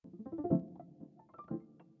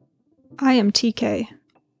I am TK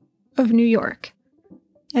of New York,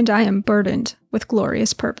 and I am burdened with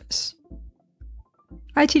glorious purpose.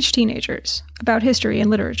 I teach teenagers about history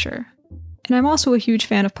and literature, and I'm also a huge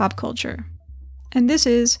fan of pop culture. And this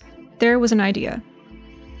is There Was an Idea,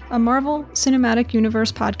 a Marvel Cinematic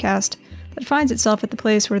Universe podcast that finds itself at the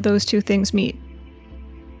place where those two things meet.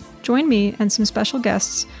 Join me and some special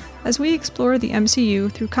guests as we explore the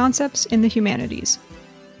MCU through concepts in the humanities.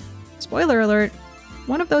 Spoiler alert,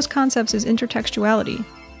 one of those concepts is intertextuality,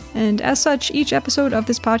 and as such, each episode of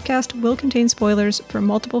this podcast will contain spoilers for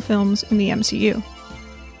multiple films in the MCU.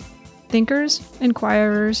 Thinkers,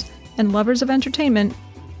 inquirers, and lovers of entertainment,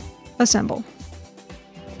 assemble.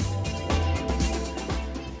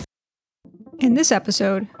 In this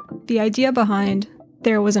episode, the idea behind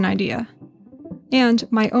There Was an Idea,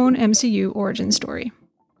 and my own MCU origin story.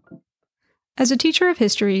 As a teacher of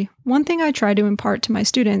history, one thing I try to impart to my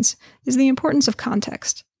students is the importance of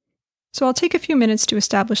context. So I'll take a few minutes to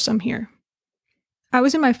establish some here. I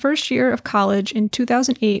was in my first year of college in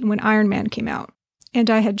 2008 when Iron Man came out, and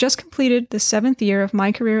I had just completed the 7th year of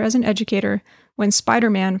my career as an educator when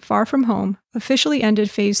Spider-Man: Far From Home officially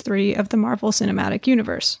ended Phase 3 of the Marvel Cinematic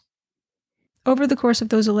Universe. Over the course of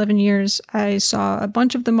those 11 years, I saw a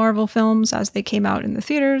bunch of the Marvel films as they came out in the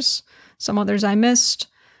theaters, some others I missed.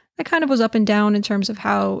 I kind of was up and down in terms of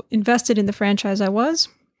how invested in the franchise I was.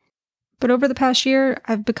 But over the past year,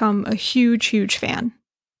 I've become a huge fan.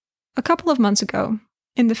 A couple of months ago,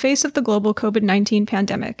 in the face of the global COVID-19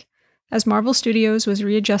 pandemic, as Marvel Studios was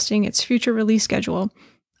readjusting its future release schedule,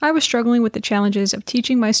 I was struggling with the challenges of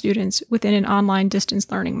teaching my students within an online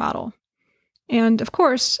distance learning model. And of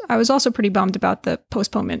course, I was also pretty bummed about the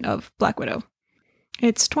postponement of Black Widow.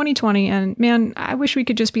 It's 2020, and man, I wish we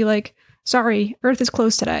could just be like, sorry, Earth is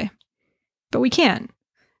closed today. But we can't.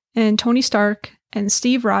 And Tony Stark, and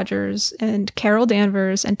Steve Rogers, and Carol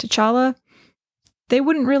Danvers, and T'Challa, they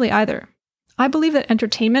wouldn't really either. I believe that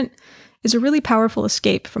entertainment is a really powerful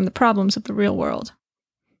escape from the problems of the real world.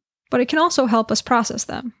 But it can also help us process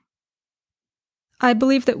them. I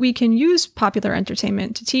believe that we can use popular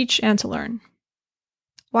entertainment to teach and to learn.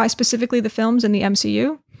 Why specifically the films in the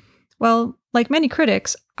MCU? Well, like many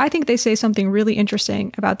critics, I think they say something really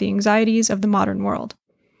interesting about the anxieties of the modern world.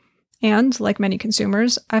 And, like many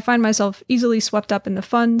consumers, I find myself easily swept up in the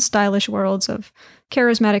fun, stylish worlds of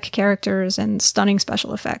charismatic characters and stunning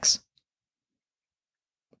special effects.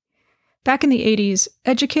 Back in the 80s,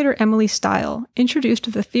 educator Emily Stile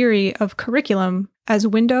introduced the theory of curriculum as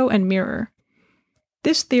window and mirror.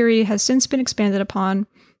 This theory has since been expanded upon,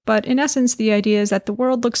 but in essence, the idea is that the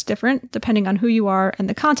world looks different depending on who you are and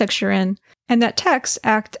the context you're in, and that texts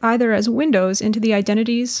act either as windows into the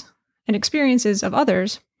identities and experiences of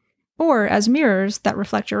others, or as mirrors that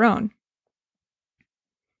reflect your own.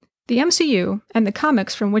 The MCU, and the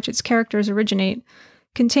comics from which its characters originate,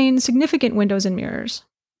 contain significant windows and mirrors.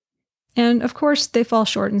 And of course, they fall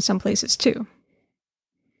short in some places too.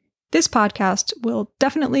 This podcast will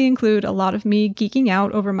definitely include a lot of me geeking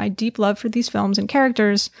out over my deep love for these films and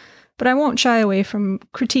characters, but I won't shy away from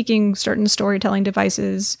critiquing certain storytelling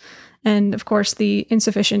devices, and of course the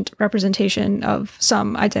insufficient representation of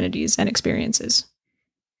some identities and experiences.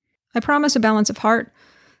 I promise a balance of heart,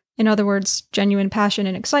 in other words, genuine passion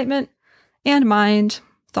and excitement, and mind,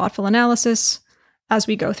 thoughtful analysis, as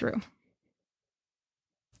we go through.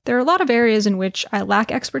 There are a lot of areas in which I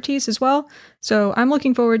lack expertise as well, so I'm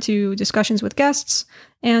looking forward to discussions with guests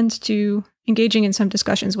and to engaging in some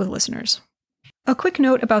discussions with listeners. A quick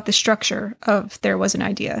note about the structure of There Was an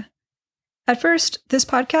Idea. At first, this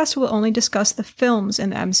podcast will only discuss the films in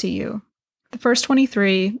the MCU, the first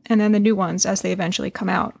 23, and then the new ones as they eventually come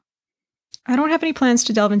out. I don't have any plans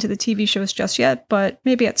to delve into the TV shows just yet, but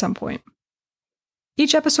maybe at some point.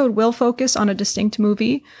 Each episode will focus on a distinct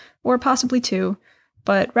movie, or possibly two,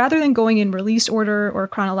 but rather than going in release order or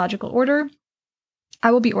chronological order, I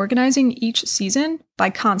will be organizing each season by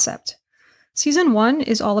concept. Season 1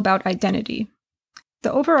 is all about identity.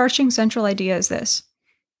 The overarching central idea is this: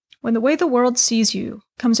 when the way the world sees you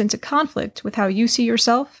comes into conflict with how you see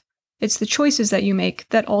yourself, it's the choices that you make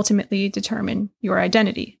that ultimately determine your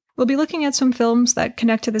identity. We'll be looking at some films that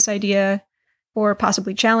connect to this idea, or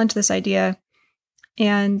possibly challenge this idea,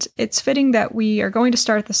 and it's fitting that we are going to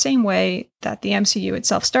start the same way that the MCU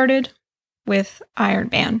itself started, with Iron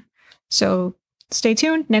Man. So stay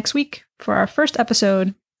tuned next week for our first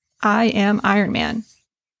episode, I Am Iron Man.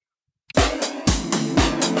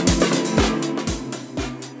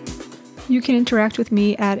 You can interact with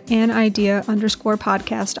me at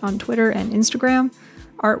anidea_podcast on Twitter and Instagram.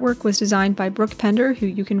 Artwork was designed by Brooke Pender, who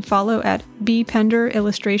you can follow at bpender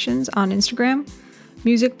illustrations on Instagram.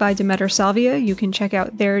 Music by Demeter Salvia. You can check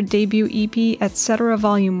out their debut EP, Etc.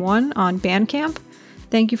 Volume 1 on Bandcamp.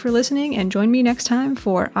 Thank you for listening, and join me next time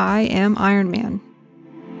for I Am Iron Man.